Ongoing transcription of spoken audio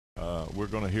we're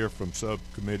going to hear from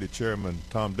Subcommittee Chairman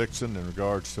Tom Dixon in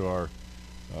regards to our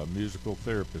musical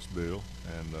therapist bill,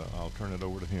 and I'll turn it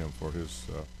over to him for his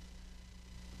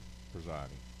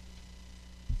presiding.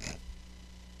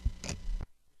 We'll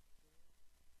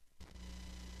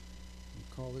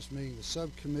call this meeting the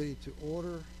subcommittee to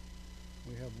order.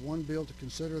 We have one bill to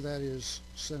consider, that is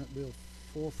Senate Bill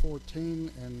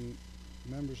 414, and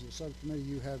members of the subcommittee,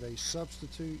 you have a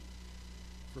substitute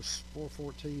for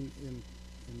 414 in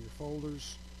your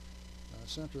folders.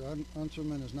 Senator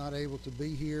Unterman is not able to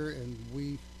be here, and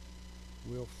we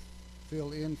will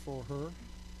fill in for her.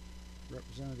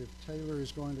 Representative Taylor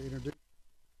is going to introduce.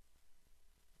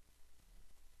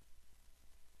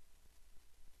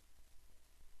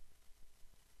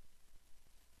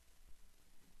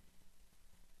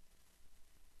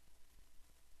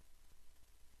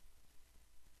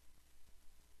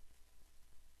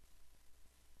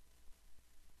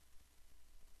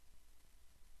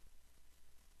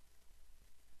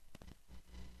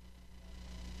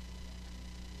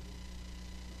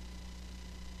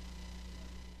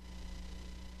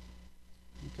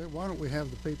 Okay, why don't we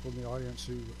have the people in the audience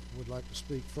who would like to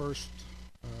speak first?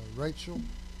 Rachel.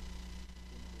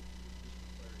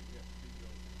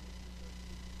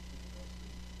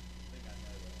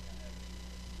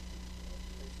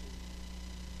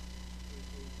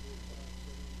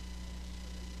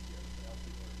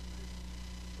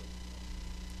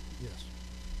 Yes.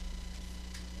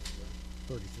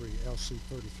 33, LC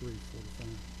 3345.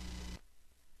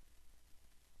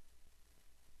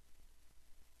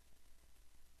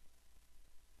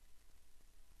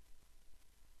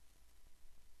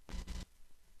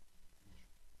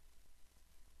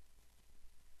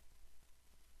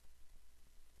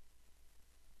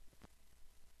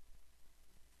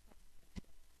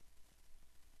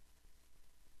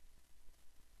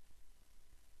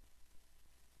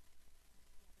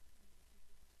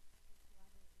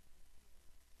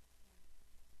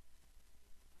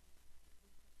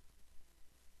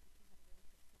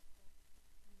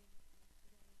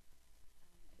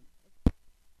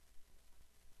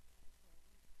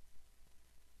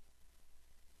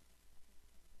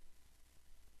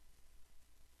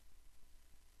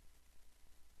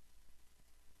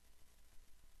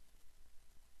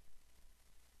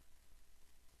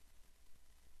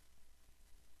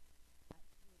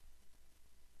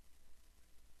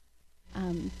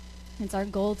 It's our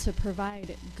goal to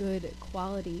provide good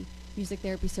quality music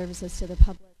therapy services to the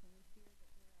public. And we fear that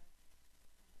there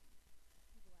are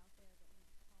people out there that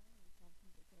may be calling themselves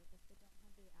music therapists but don't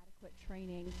have the adequate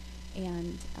training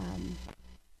and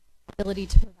ability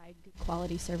to provide good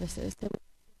quality services. So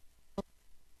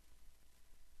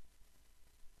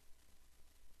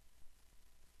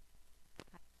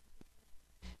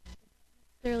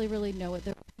necessarily really know what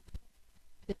the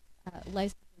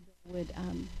licensing bill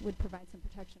would provide some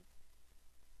protection.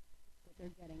 What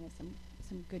they're getting is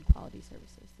some good quality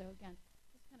services. So again,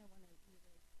 just kind of want to reiterate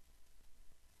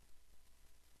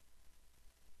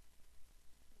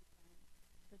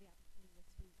for the opportunity to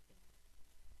speak and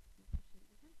appreciate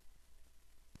your time.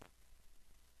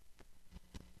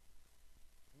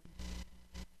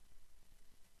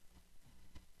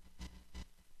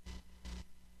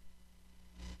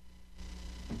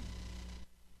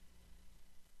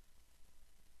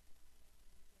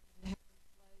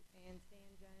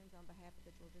 On behalf of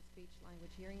the Georgia Speech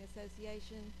Language Hearing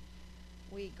Association,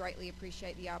 we greatly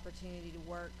appreciate the opportunity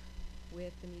to work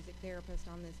with the music therapist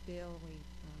on this bill. We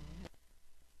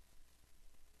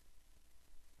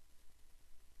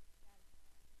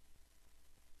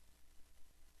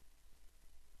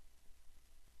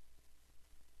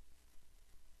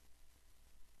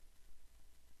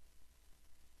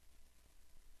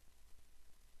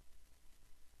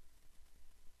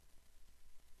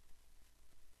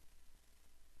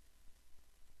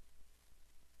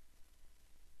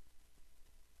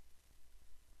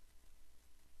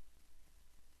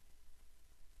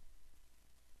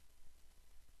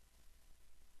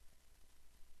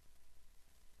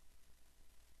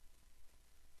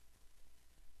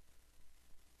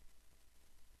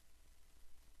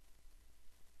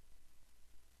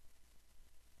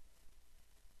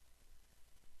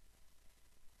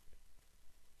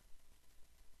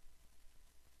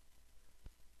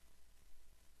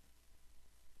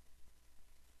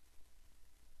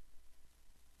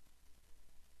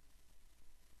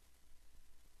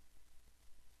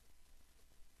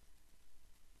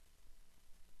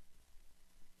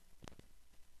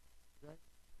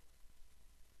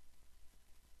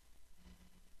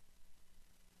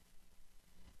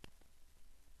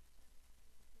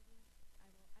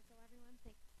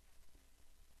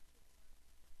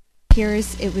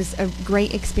peers. It was a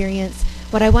great experience.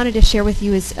 What I wanted to share with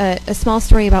you is a small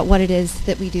story about what it is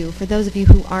that we do, for those of you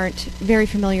who aren't very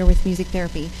familiar with music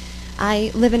therapy.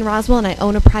 I live in Roswell, and I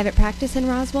own a private practice in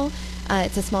Roswell.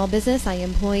 It's a small business. I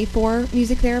employ 4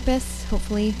 music therapists,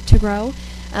 hopefully to grow.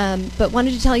 But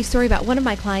wanted to tell you a story about one of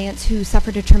my clients who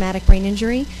suffered a traumatic brain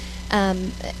injury.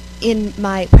 In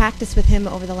my practice with him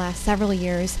over the last several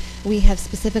years, we have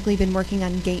specifically been working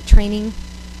on gait training,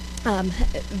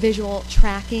 visual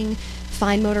tracking,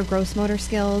 fine motor, gross motor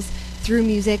skills through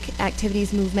music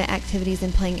activities, movement activities,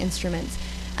 and playing instruments.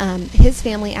 His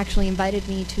family actually invited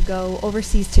me to go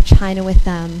overseas to China with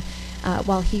them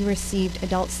while he received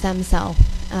adult stem cell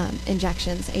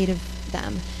injections, 8 of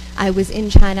them. I was in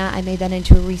China. I made that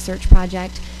into a research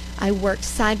project. I worked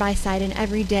side by side, and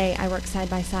every day I work side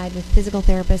by side with physical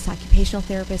therapists, occupational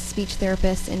therapists, speech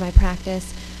therapists in my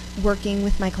practice, working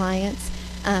with my clients.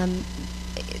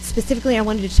 Specifically, I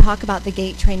wanted to talk about the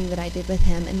gait training that I did with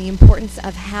him and the importance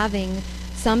of having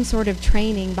some sort of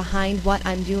training behind what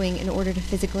I'm doing in order to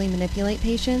physically manipulate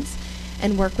patients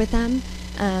and work with them.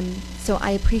 So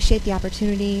I appreciate the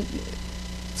opportunity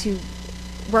to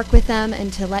work with them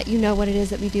and to let you know what it is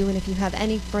that we do. And if you have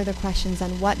any further questions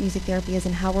on what music therapy is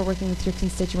and how we're working with your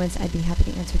constituents, I'd be happy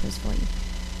to answer those for you.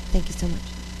 Thank you so much.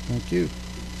 Thank you.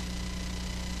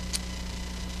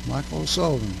 Michael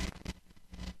O'Sullivan.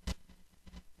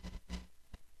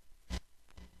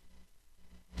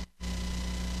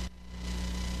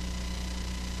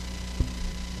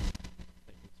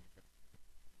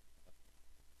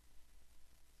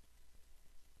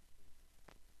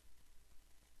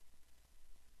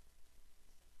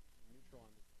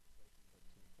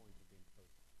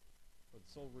 For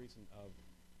the sole reason of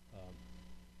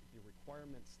the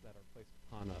requirements that are placed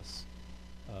upon us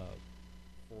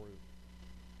for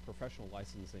professional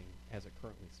licensing as it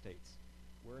currently states.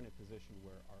 We're in a position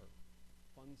where our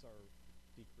funds are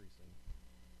decreasing,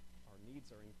 our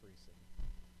needs are increasing,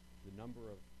 the number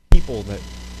of people that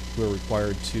we're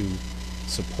required to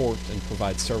support and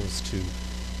provide service to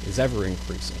is ever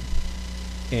increasing.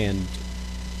 And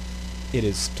it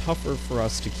is tougher for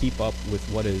us to keep up with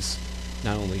what is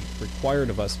not only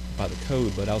required of us by the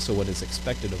code, but also what is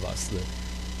expected of us. The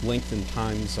length and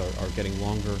times are getting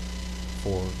longer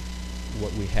for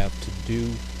what we have to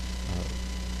do.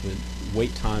 The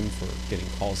wait time for getting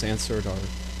calls answered are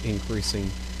increasing.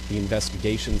 The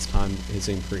investigations time is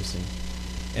increasing.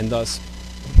 And thus,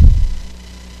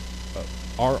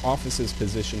 our office's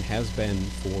position has been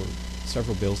for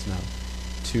several bills now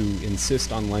to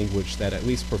insist on language that at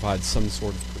least provides some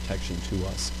sort of protection to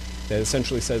us. That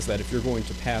essentially says that if you're going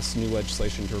to pass new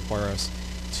legislation to require us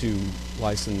to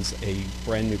license a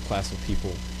brand new class of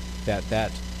people,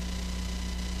 that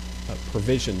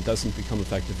provision doesn't become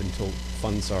effective until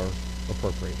funds are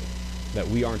appropriated. That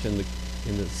we aren't in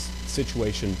this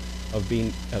situation of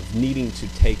needing to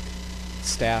take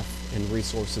staff and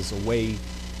resources away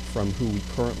from who we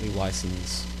currently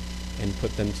license and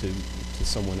put them to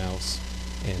someone else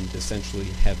and essentially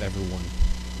have everyone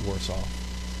worse off.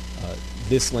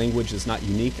 This language is not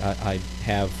unique. I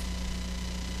have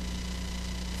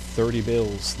 30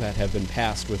 bills that have been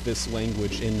passed with this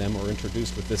language in them or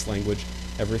introduced with this language.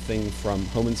 Everything from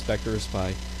home inspectors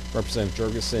by Representative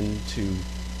Jurgensen to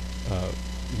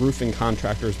roofing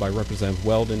contractors by Representative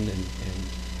Weldon and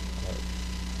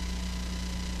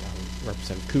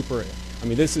Representative Cooper. I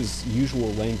mean, this is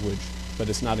usual language, but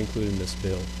it's not included in this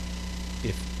bill.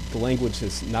 If the language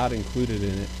is not included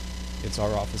in it, it's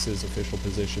our office's official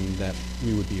position that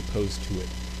we would be opposed to it.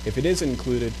 If it is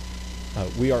included,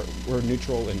 we're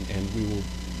neutral, and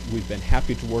we've been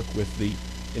happy to work with the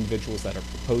individuals that are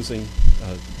proposing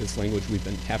this language. We've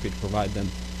been happy to provide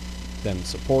them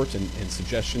support and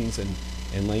suggestions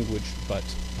and language, but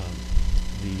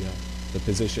the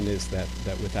position is that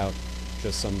without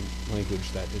just some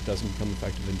language, that it doesn't become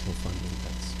effective until funding.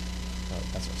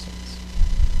 That's our stance.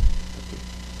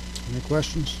 Any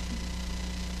questions?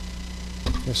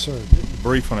 Yes, sir.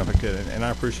 Brief one, if I could, and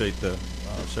I appreciate the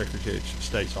Secretary of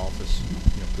State's office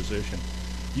position.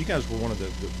 You guys were one of the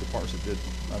parts that did,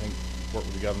 I think, work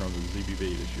with the governor on the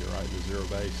ZBB this year, right? The zero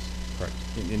base. Correct.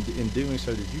 In doing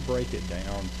so, did you break it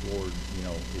down toward,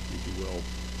 if you will,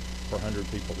 per 100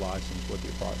 people licensed, what the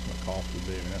approximate cost would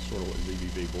be? I mean, that's sort of what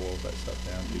ZBB boils that stuff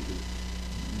down to. Because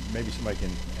maybe somebody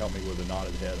can help me with a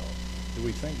nodded head on. Do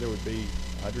we think there would be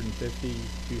 150,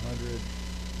 200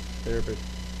 therapists?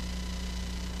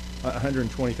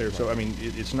 120 therapists. So, I mean,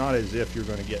 it's not as if you're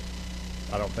going to get,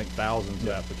 I don't think, thousands of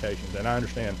applications. And I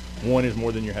understand one is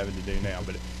more than you're having to do now.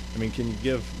 But, I mean, can you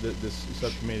give this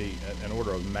subcommittee an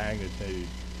order of magnitude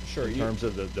in terms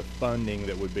of the funding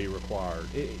that would be required?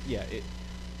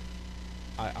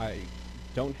 I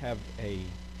don't have a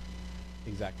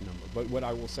exact number, but what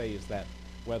I will say is that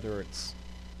whether it's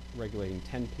regulating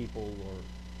 10 people or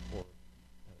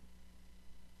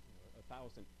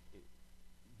 1,000,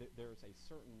 there's a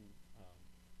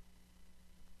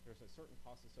certain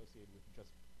cost associated with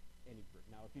just any group.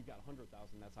 Now, if you've got 100,000,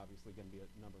 that's obviously going to be a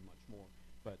number much more.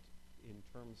 But in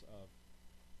terms of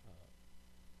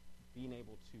being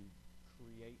able to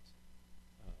create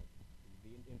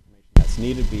the information that's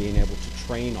needed, being able to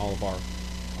train all of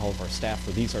our staff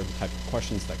for these are the type of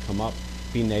questions that come up,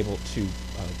 being able to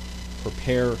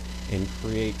prepare and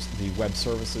create the web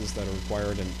services that are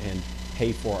required and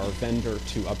pay for our vendor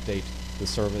to update the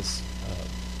service.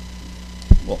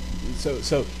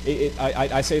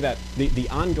 I say that the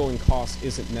ongoing cost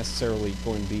isn't necessarily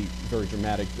going to be very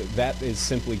dramatic. That is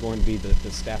simply going to be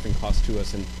the staffing cost to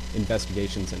us in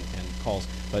investigations and calls,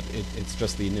 but it's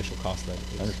just the initial cost that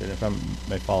is. I understand. If I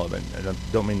may follow, but I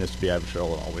don't mean this to be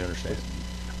adversarial at all. We understand.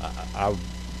 I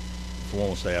for one,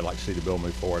 will say I'd like to see the bill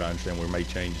move forward. I understand we made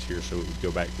changes here so it would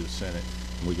go back to the Senate,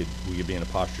 and we could be in a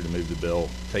posture to move the bill,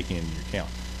 taking into account.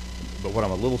 But what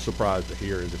I'm a little surprised to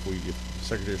hear is if the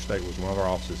Secretary of State was one of our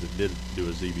offices that did do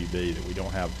a ZBB, that we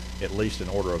don't have at least an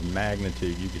order of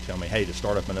magnitude. You could tell me, hey, to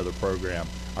start up another program,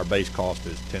 our base cost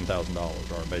is $10,000,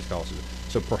 or our base cost is.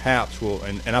 So perhaps we'll,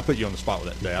 and I put you on the spot with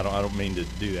that today. I don't mean to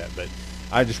do that, but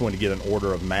I just want to get an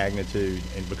order of magnitude,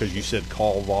 and because you said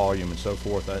call volume and so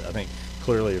forth, I think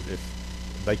clearly if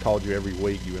they called you every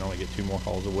week, you would only get 2 more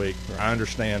calls a week. Right. I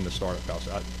understand the startup costs.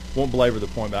 I won't belabor the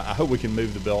point, but I hope we can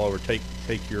move the bill over, take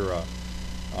your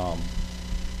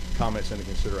comments into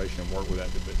consideration and work with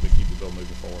that to keep the bill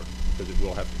moving forward, because it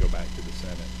will have to go back to the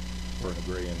Senate for an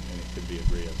agree, and it could be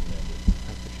agreed as amended.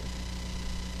 I appreciate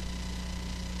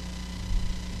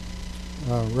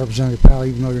it. Representative Powell,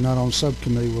 even though you're not on the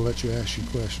subcommittee, we'll let you ask your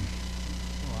question.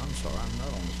 Oh, I'm sorry, I'm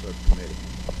not on the subcommittee.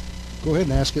 Go ahead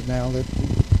and ask it now.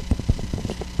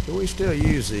 Do we still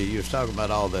use you was talking about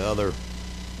all the other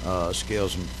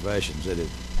skills and professions that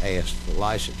have asked for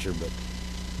licensure, but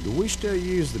do we still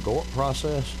use the GORP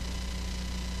process?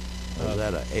 Or is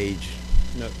that an age?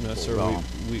 No, sir.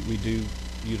 We do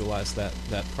utilize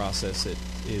that process. It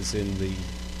is in the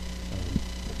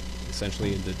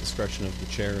essentially in the discretion of the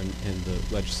chair and the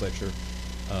legislature,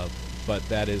 but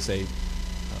that is the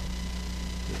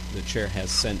chair has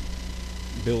sent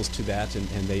bills to that, and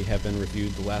they have been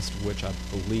reviewed, the last of which I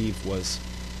believe was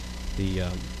the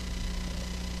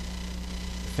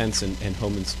fence and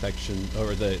home inspection,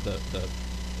 or the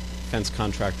fence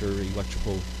contractor,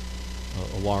 electrical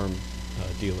alarm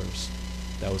dealers.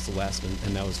 That was the last,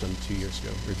 and that was done 2 years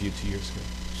ago, reviewed 2 years ago.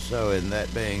 So in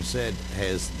that being said,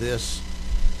 has this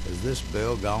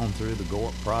bill gone through the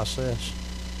GORP process?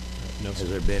 No, sir. Has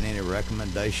there been any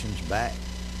recommendations back?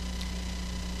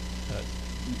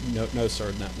 No,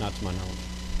 sir, not to my knowledge.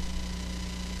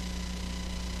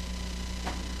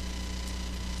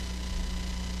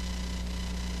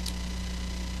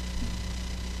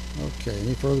 Okay,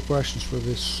 any further questions for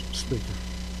this speaker?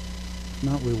 If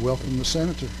not, we welcome the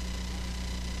senator.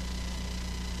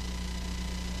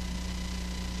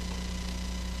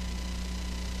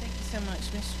 Thank you so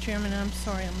much, Mr. Chairman. I'm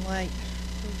sorry I'm late.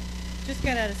 We just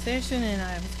got out of session, and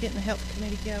I was getting the health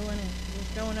committee going, and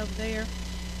we're going over there.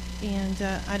 And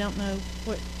I don't know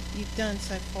what you've done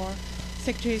so far.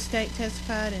 Secretary of State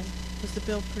testified, and was the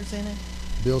bill presented?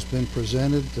 The bill's been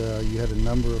presented. You had a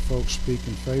number of folks speak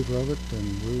in favor of it,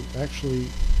 and we're actually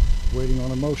waiting on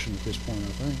a motion at this point,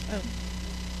 I think.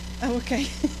 Oh, okay.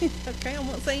 Okay, I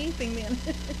won't say anything then.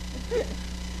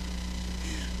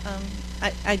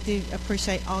 I do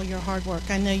appreciate all your hard work.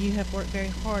 I know you have worked very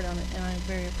hard on it, and I'm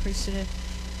very appreciative.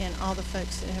 And all the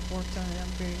folks that have worked on it,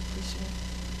 I'm very appreciative.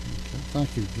 Okay,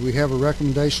 thank you. Do we have a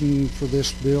recommendation for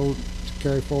this bill to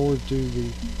carry forward to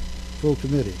the full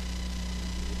committee?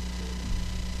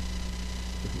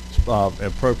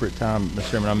 Appropriate time,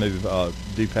 Mr. Chairman, I move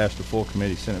due pass to full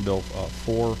committee Senate Bill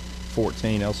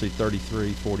 414 LC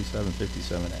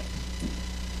 334757A.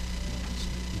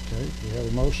 Okay, we have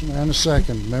a motion and a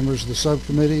second. Members of the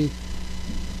subcommittee,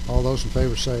 all those in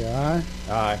favor say aye.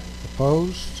 Aye.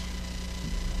 Opposed?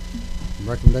 The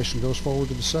recommendation goes forward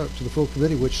to the full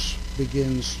committee, which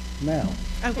begins now.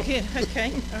 Oh, good.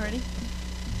 Okay, alrighty.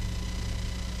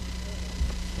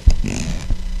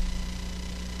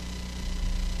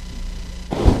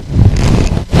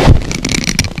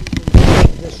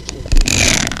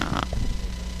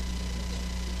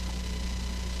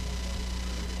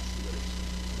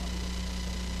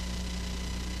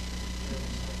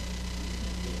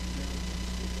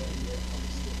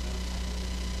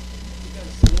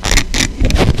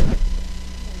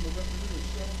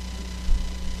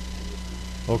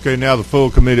 Okay, now the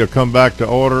full committee will come back to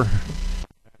order.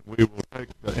 We will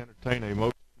entertain a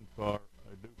motion for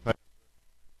a due pass.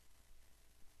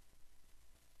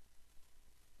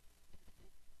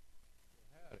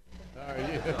 How are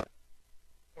you?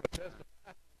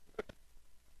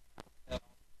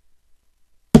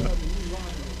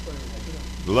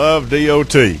 Love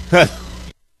DOT.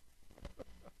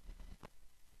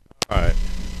 All right.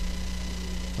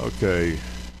 Okay.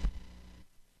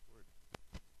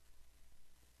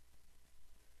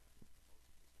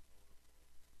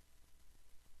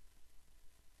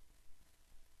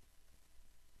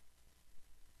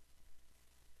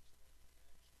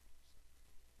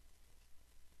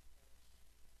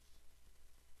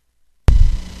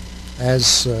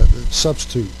 As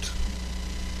substitute.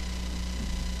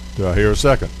 Do I hear a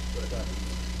second?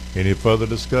 Any further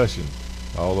discussion?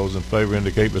 All those in favor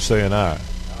indicate by saying aye.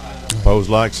 Opposed,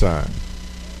 like sign.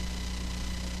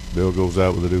 Bill goes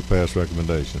out with a due pass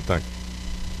recommendation. Thank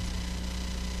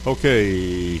you.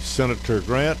 Okay, Senator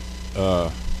Grant,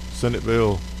 Senate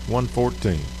Bill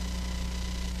 114.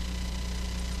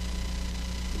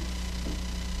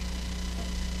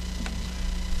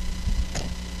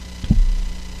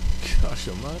 Gosh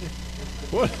almighty.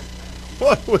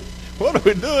 What are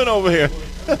we doing over here?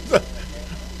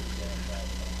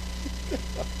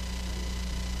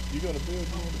 You got a bill you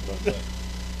want to talk about?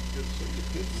 Good to see you.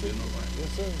 Good to see you.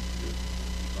 Yes, sir. Good.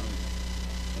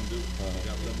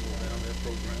 Got a little more down that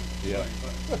program. Yeah.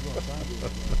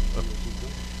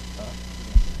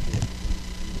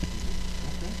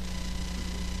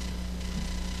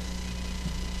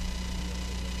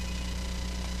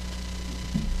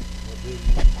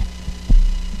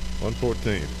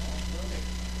 114.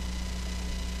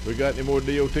 We got any more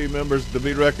DOT members to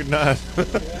be recognized?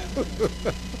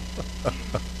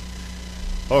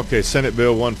 Okay, Senate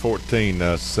Bill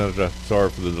 114. Senator,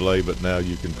 sorry for the delay, but now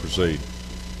you can proceed.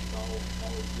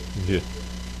 Yeah. Is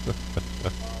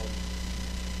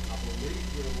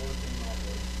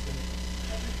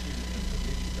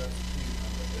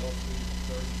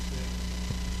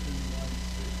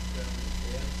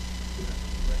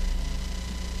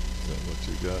that what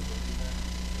you got?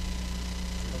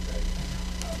 Okay.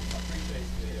 I appreciate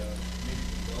the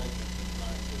committee's indulgence in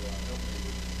trying to help me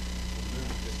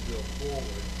move this bill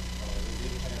forward. We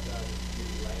did have that with the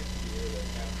committee last year. There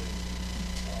have been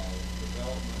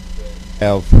developments that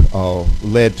have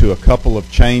led to a couple of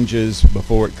changes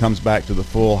before it comes back to the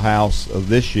full House of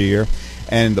this year.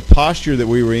 And the posture that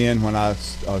we were in when I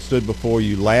stood before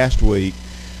you last week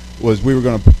was we were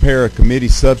going to prepare a committee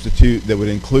substitute that would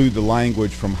include the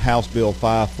language from House Bill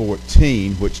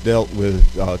 514, which dealt with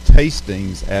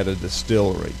tastings at a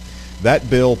distillery. That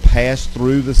bill passed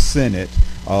through the Senate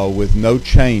with no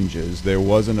changes. There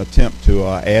was an attempt to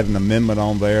add an amendment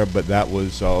on there, but that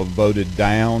was voted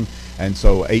down. And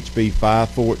so HB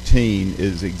 514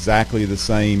 is exactly the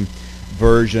same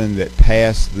version that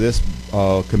passed this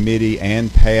committee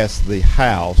and passed the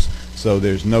House. So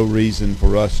there's no reason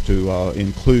for us to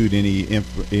include any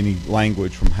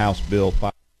language from House Bill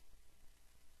 5.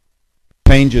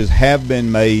 Changes have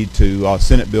been made to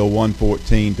Senate Bill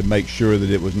 114 to make sure that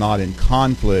it was not in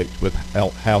conflict with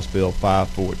House Bill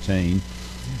 514.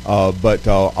 But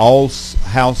all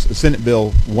Senate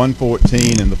Bill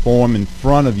 114 and the form in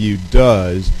front of you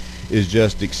does is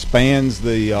just expands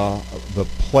the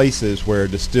places where a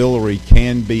distillery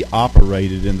can be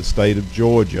operated in the state of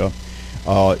Georgia.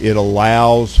 It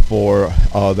allows for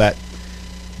that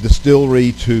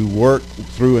distillery to work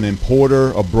through an importer,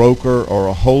 a broker, or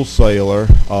a wholesaler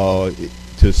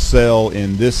to sell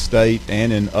in this state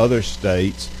and in other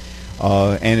states,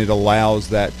 and it allows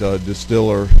that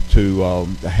distiller to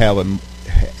have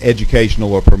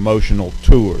educational or promotional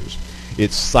tours.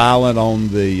 It's silent on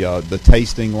the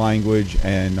tasting language,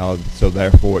 and so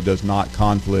therefore it does not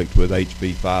conflict with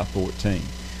HB 514.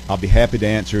 I'll be happy to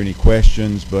answer any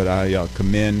questions, but I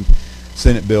commend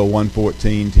Senate Bill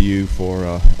 114 to you for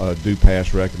a due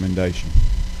pass recommendation.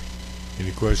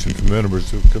 Any questions from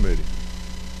members of the committee?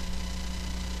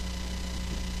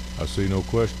 I see no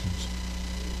questions.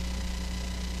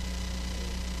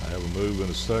 I have a move and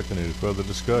a second. Any further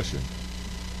discussion?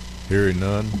 Hearing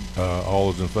none.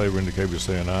 All those in favor indicate by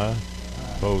saying aye.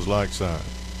 Opposed, like sign.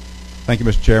 Thank you,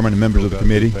 Mr. Chairman and members of the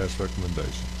committee. Due pass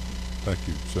recommendation. Thank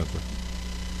you, Senator.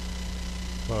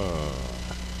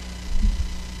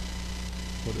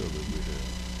 What else did we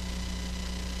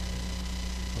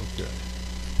have? Okay.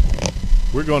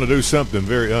 We're going to do something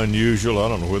very unusual. I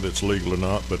don't know whether it's legal or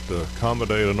not, but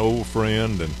accommodate an old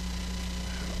friend and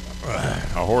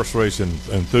a horse racing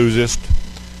enthusiast.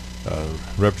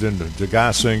 Representative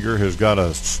Geisinger has got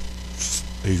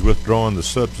he's withdrawing the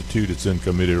substitute that's in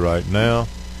committee right now.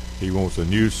 He wants a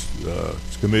new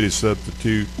committee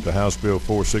substitute to House Bill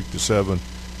 467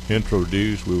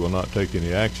 introduced. We will not take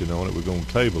any action on it. We're going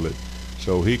to table it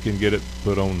so he can get it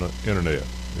put on the internet,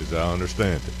 as I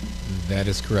understand it. That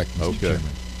is correct, Mr. Okay.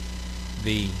 Chairman.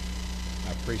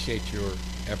 I appreciate your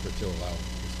effort to allow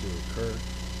this to occur.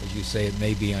 As you say, it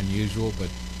may be unusual, but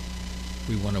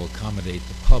we want to accommodate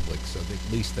the public so that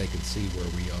at least they can see where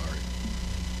we are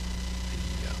in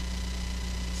the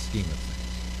scheme of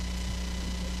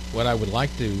things. What I would like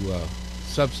to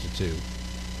substitute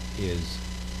is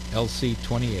LC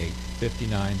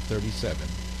 285937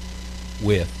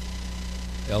 with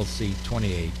LC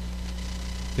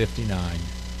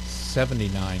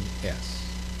 285979S.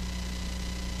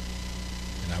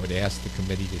 And I would ask the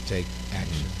committee to take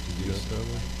action to do You got so. that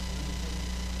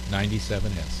one?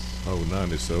 97S. Oh,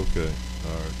 90, so okay.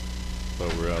 All right.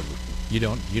 Thought we were out of You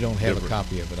don't have a different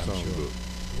copy of it, I'm sure. songbook.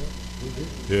 We do.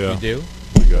 Yeah. You do?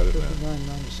 We got it now.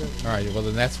 5997. All right, well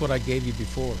then that's what I gave you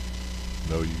before.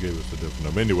 No, you gave us a different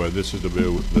number. Anyway, this is the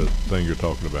bill, the thing you're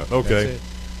talking about. Okay. That's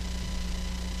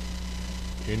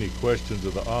it. Any questions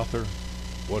of the author?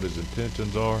 What his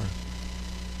intentions are?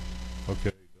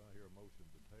 Okay. Do I hear a motion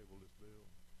to table this bill?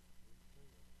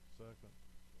 Second.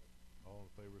 All in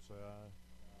favor say aye.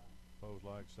 Opposed,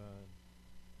 like sign.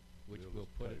 Which Bill we'll is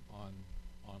put it tabled.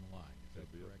 online. Is that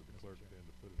That'd be up correct, to the Mr. clerk Chairman? then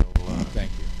to put it on the line.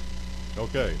 Thank you.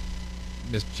 Okay.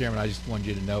 Mr. Chairman, I just wanted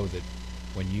you to know that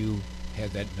when you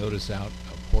had that notice out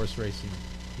of horse racing,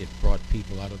 it brought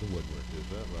people out of the woodwork. Is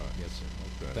that right? Yes, sir.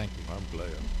 Okay. Thank you. I'm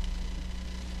glad.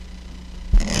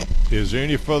 Is there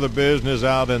any further business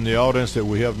out in the audience that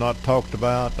we have not talked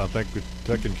about? I think we've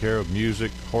taken care of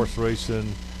music, horse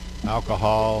racing,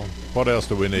 alcohol. What else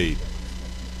do we need?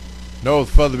 No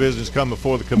further business come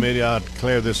before the committee. I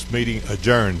declare this meeting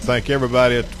adjourned. Thank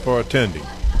everybody for attending.